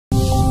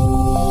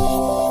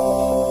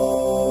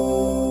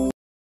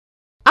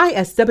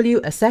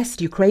ISW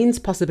assessed Ukraine's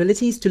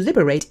possibilities to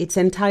liberate its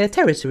entire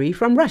territory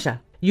from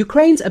Russia.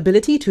 Ukraine's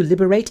ability to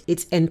liberate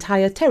its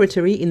entire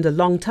territory in the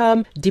long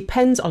term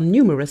depends on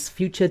numerous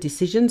future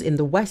decisions in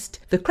the West,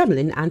 the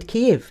Kremlin and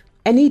Kiev.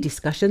 Any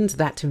discussions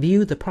that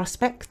view the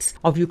prospects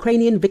of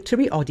Ukrainian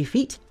victory or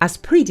defeat as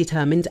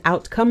predetermined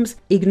outcomes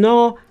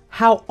ignore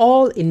how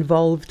all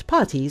involved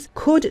parties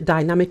could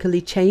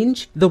dynamically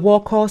change the war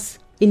course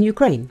in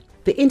Ukraine.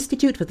 The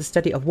Institute for the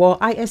Study of War,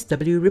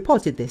 ISW,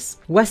 reported this.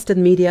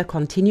 Western media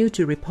continue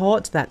to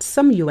report that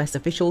some US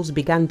officials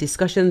began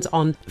discussions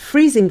on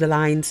freezing the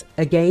lines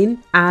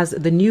again, as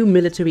the new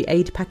military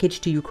aid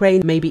package to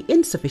Ukraine may be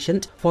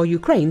insufficient for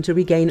Ukraine to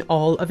regain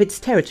all of its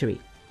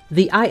territory.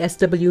 The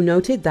ISW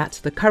noted that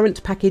the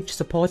current package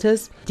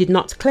supporters did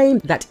not claim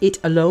that it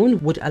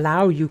alone would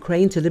allow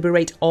Ukraine to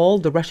liberate all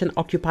the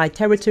Russian-occupied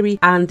territory,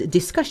 and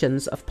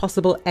discussions of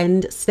possible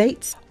end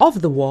states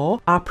of the war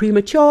are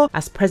premature,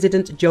 as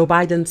President Joe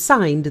Biden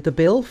signed the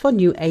bill for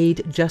new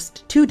aid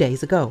just 2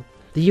 days ago.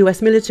 The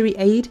US military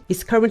aid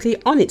is currently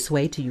on its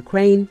way to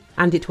Ukraine,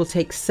 and it will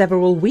take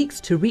several weeks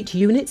to reach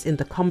units in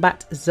the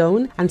combat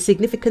zone and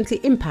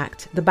significantly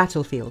impact the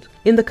battlefield.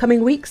 In the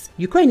coming weeks,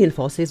 Ukrainian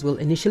forces will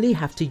initially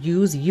have to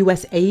use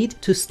US aid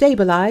to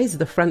stabilize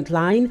the front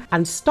line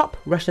and stop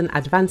Russian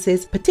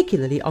advances,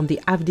 particularly on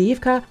the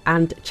Avdiivka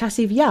and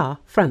Chasiv Yar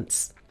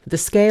fronts. The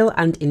scale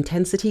and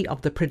intensity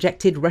of the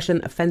projected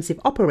Russian offensive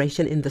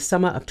operation in the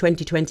summer of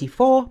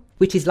 2024,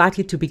 which is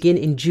likely to begin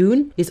in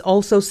June, is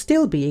also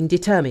still being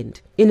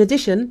determined. In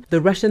addition, the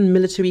Russian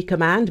military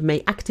command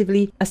may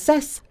actively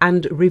assess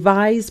and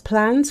revise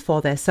plans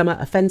for their summer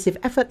offensive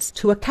efforts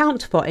to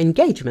account for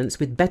engagements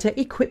with better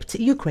equipped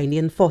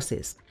Ukrainian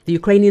forces. The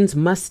Ukrainians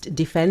must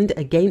defend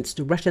against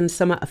Russian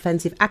summer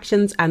offensive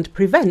actions and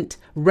prevent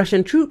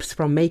Russian troops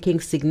from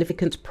making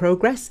significant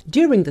progress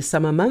during the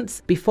summer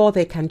months before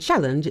they can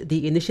challenge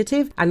the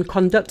initiative and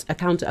conduct a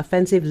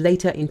counter-offensive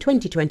later in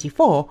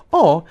 2024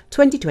 or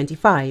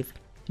 2025.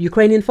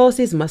 Ukrainian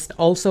forces must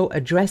also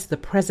address the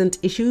present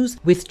issues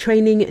with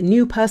training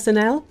new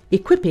personnel,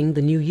 equipping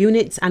the new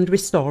units and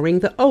restoring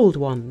the old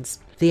ones.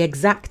 The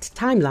exact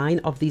timeline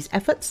of these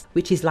efforts,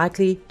 which is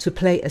likely to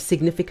play a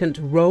significant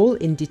role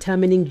in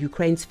determining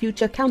Ukraine's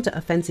future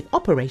counter-offensive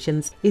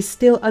operations, is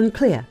still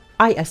unclear.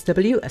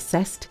 ISW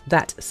assessed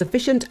that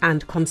sufficient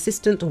and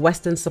consistent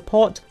Western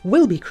support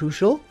will be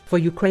crucial for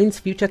Ukraine's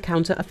future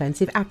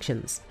counter-offensive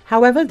actions.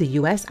 However, the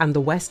US and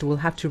the West will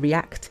have to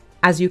react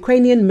as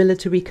Ukrainian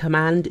military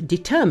command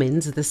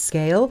determines the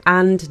scale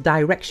and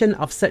direction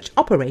of such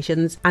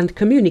operations and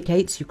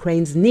communicates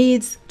Ukraine's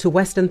needs to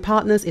Western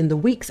partners in the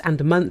weeks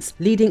and months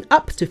leading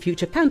up to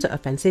future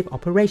counter-offensive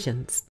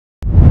operations.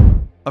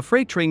 A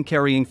freight train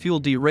carrying fuel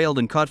derailed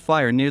and caught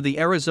fire near the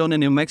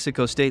Arizona-New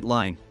Mexico state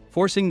line,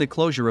 forcing the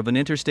closure of an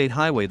interstate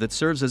highway that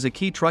serves as a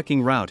key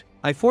trucking route.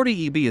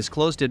 I-40 is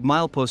closed at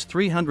milepost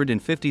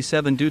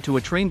 357 due to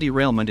a train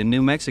derailment in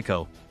New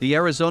Mexico. The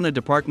Arizona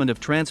Department of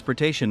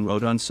Transportation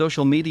wrote on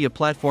social media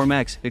platform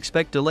X,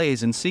 expect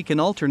delays and seek an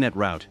alternate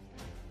route.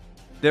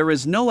 There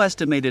is no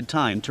estimated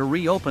time to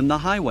reopen the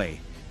highway.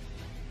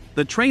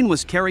 The train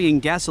was carrying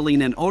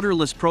gasoline and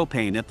odorless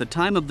propane at the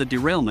time of the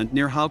derailment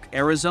near Houck,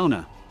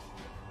 Arizona.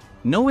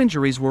 No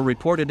injuries were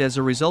reported as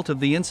a result of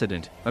the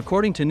incident.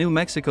 According to New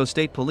Mexico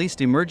State Police,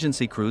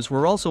 emergency crews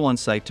were also on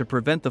site to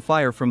prevent the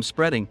fire from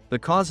spreading. The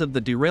cause of the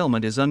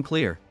derailment is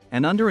unclear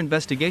and under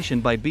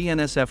investigation by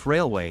BNSF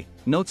Railway,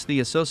 notes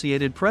the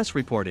Associated Press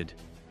reported.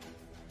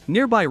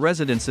 Nearby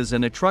residences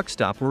and a truck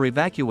stop were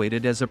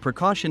evacuated as a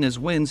precaution as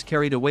winds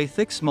carried away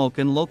thick smoke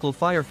and local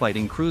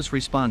firefighting crews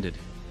responded.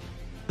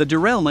 The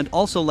derailment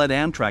also led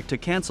Amtrak to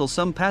cancel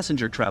some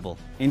passenger travel,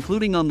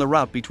 including on the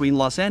route between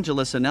Los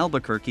Angeles and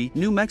Albuquerque,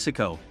 New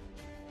Mexico.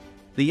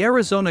 The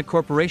Arizona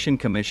Corporation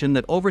Commission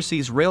that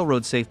oversees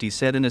railroad safety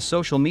said in a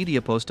social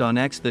media post on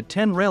X that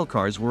 10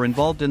 railcars were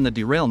involved in the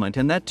derailment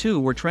and that 2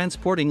 were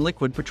transporting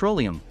liquid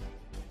petroleum.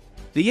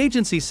 The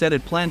agency said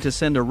it planned to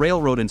send a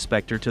railroad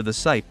inspector to the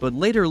site but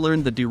later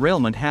learned the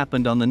derailment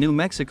happened on the New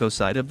Mexico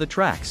side of the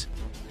tracks.